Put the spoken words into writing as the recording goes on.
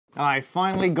I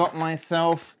finally got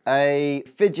myself a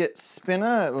fidget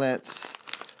spinner. Let's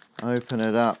open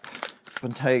it up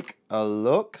and take a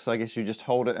look. So I guess you just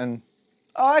hold it and...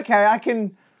 Oh, okay, I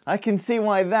can see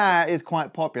why that is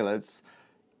quite popular.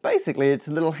 Basically, it's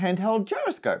a little handheld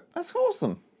gyroscope. That's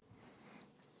awesome.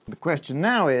 The question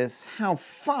now is, how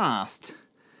fast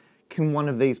can one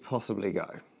of these possibly go?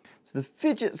 So the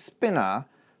fidget spinner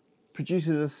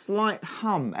produces a slight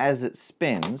hum as it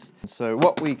spins. So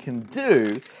what we can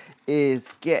do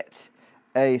is get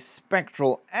a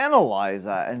spectral analyzer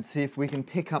and see if we can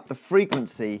pick up the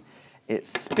frequency it's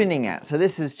spinning at. So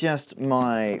this is just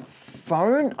my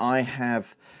phone. I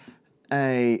have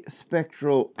a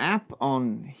spectral app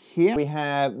on here. We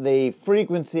have the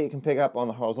frequency it can pick up on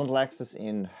the horizontal axis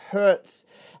in hertz,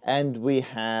 and we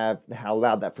have how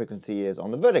loud that frequency is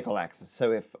on the vertical axis.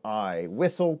 So if I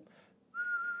whistle,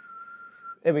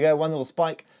 there we go, one little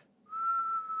spike.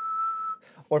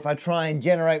 Or if I try and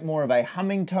generate more of a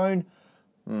humming tone,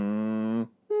 you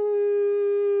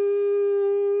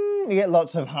get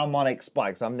lots of harmonic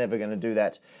spikes. I'm never going to do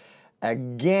that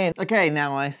again. Okay,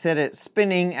 now I set it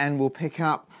spinning and we'll pick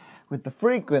up with the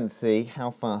frequency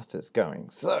how fast it's going.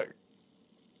 So,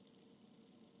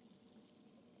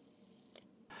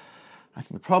 I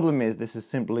think the problem is this is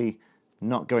simply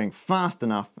not going fast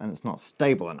enough and it's not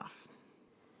stable enough.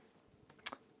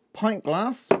 Pint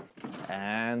glass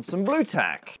and some blue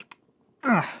tack.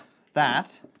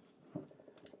 That.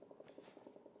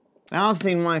 Now I've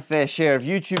seen my fair share of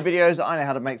YouTube videos. I know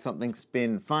how to make something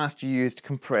spin fast. You used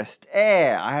compressed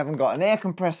air. I haven't got an air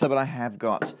compressor, but I have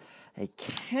got a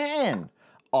can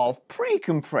of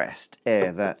pre-compressed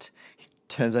air that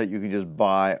turns out you can just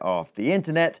buy off the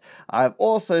internet. I've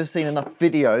also seen enough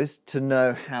videos to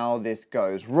know how this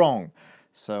goes wrong.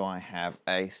 So I have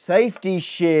a safety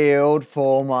shield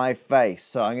for my face.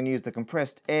 So I'm going to use the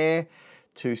compressed air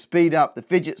to speed up the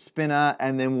fidget spinner,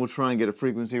 and then we'll try and get a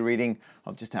frequency reading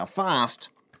of just how fast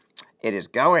it is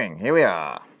going. Here we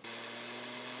are.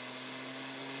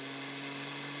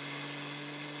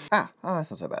 Oh,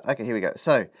 that's not so bad. Okay, here we go.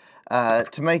 So,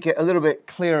 to make it a little bit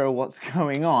clearer what's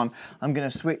going on, I'm going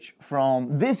to switch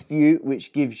from this view,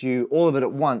 which gives you all of it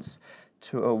at once,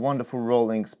 to a wonderful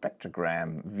rolling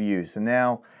spectrogram view. So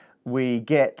now we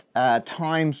get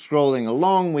time scrolling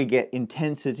along, we get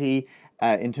intensity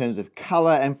in terms of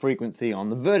color and frequency on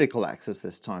the vertical axis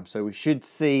this time. So we should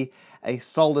see a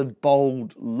solid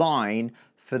bold line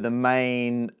for the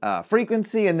main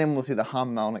frequency, and then we'll see the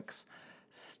harmonics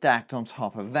stacked on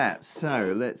top of that.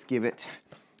 So let's give it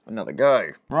another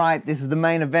go. Right, this is the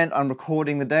main event. I'm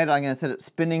recording the data. I'm going to set it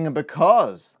spinning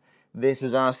because this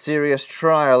is our serious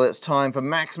trial. It's time for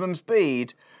maximum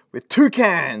speed with 2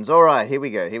 cans. All right, here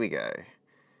we go, here we go.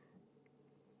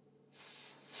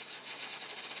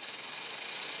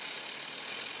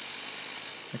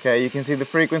 Okay, you can see the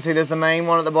frequency. There's the main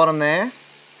one at the bottom there.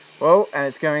 Whoa, and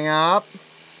it's going up.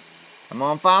 Come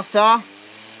on, faster.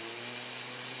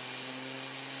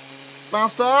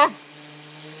 Faster.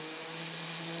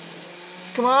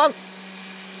 Come on.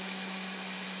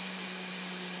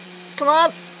 Come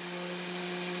on.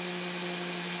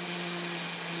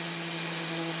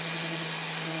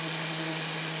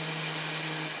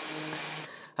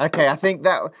 Okay, I think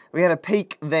that we had a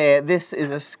peak there. This is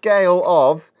a scale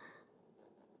of,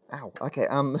 a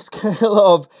scale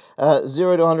of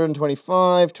 0 to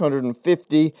 125,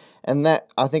 250, and that,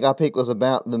 I think our peak was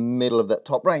about the middle of that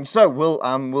top range. So we'll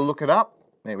look it up,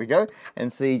 there we go,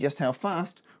 and see just how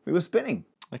fast we were spinning.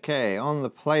 Okay, on the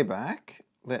playback,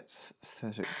 let's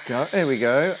set it go. There we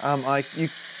go. Why am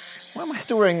I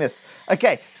still wearing this?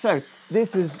 Okay, so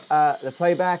this is the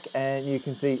playback, and you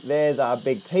can see there's our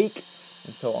big peak.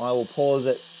 And so I will pause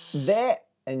it there,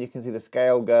 and you can see the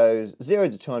scale goes 0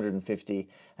 to 250,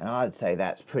 and I'd say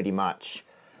that's pretty much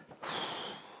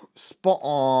spot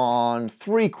on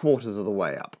 3/4 of the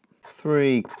way up.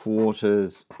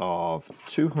 3/4 of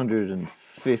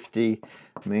 250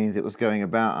 means it was going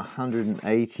about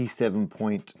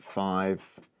 187.5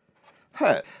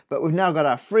 hertz. But we've now got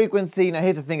our frequency. Now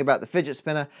here's the thing about the fidget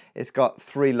spinner, it's got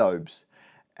 3 lobes.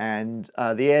 And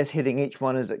the air's hitting each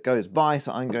one as it goes by,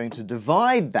 so I'm going to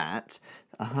divide that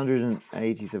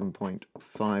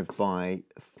 187.5 by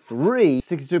 3,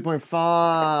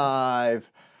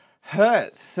 62.5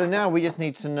 hertz. So now we just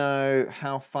need to know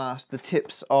how fast the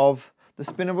tips of the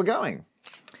spinner were going.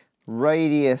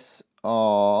 Radius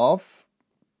of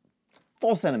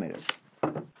 4 centimeters.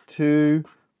 2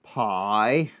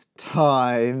 pi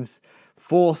times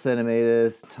 4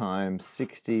 centimeters times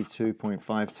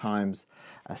 62.5 times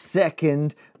a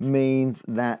second means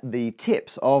that the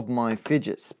tips of my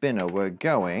fidget spinner were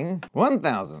going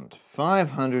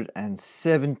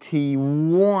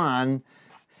 1,571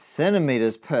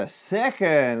 centimeters per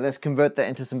second. Let's convert that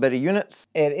into some better units.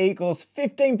 It equals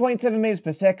 15.7 meters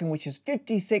per second, which is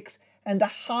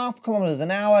 56.5 kilometers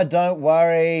an hour. Don't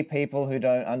worry, people who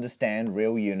don't understand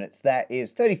real units. That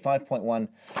is 35.1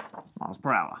 miles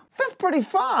per hour. That's pretty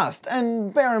fast.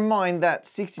 And bear in mind that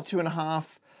 62.5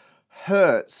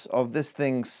 hertz of this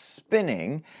thing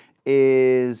spinning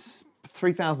is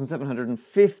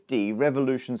 3,750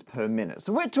 revolutions per minute.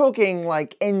 So we're talking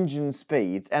like engine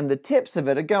speeds, and the tips of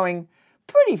it are going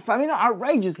pretty fast. I mean, not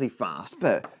outrageously fast,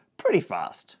 but pretty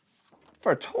fast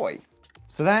for a toy.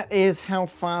 So that is how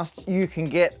fast you can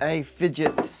get a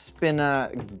fidget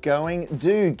spinner going.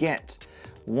 Do get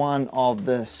one of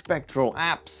the Spectral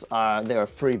apps. There are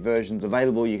free versions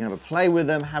available. You can have a play with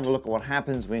them, have a look at what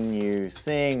happens when you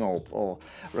sing or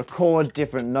record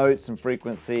different notes and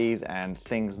frequencies and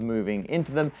things moving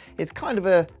into them. It's kind of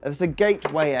it's a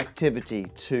gateway activity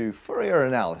to Fourier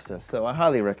analysis, so I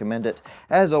highly recommend it.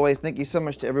 As always, thank you so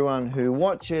much to everyone who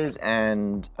watches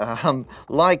and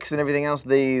likes and everything else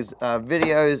these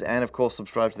videos, and of course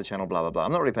subscribe to the channel, blah, blah, blah.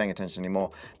 I'm not really paying attention anymore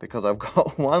because I've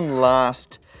got one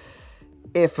last,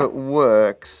 if it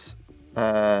works,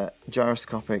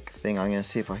 gyroscopic thing. I'm going to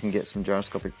see if I can get some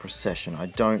gyroscopic precession. I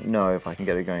don't know if I can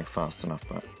get it going fast enough,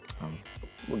 but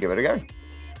we'll give it a go.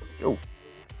 Oh,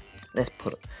 let's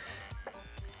put it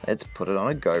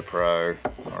on a GoPro.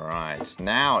 All right,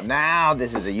 now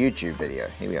this is a YouTube video.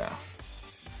 Here we are.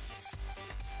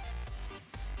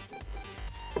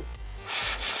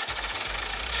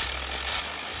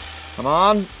 Come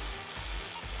on.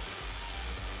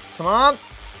 Come on.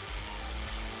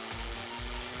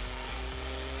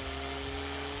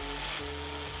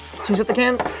 Change up the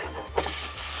can.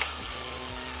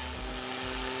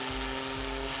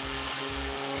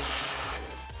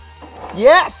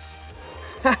 Yes!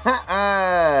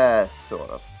 Sort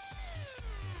of.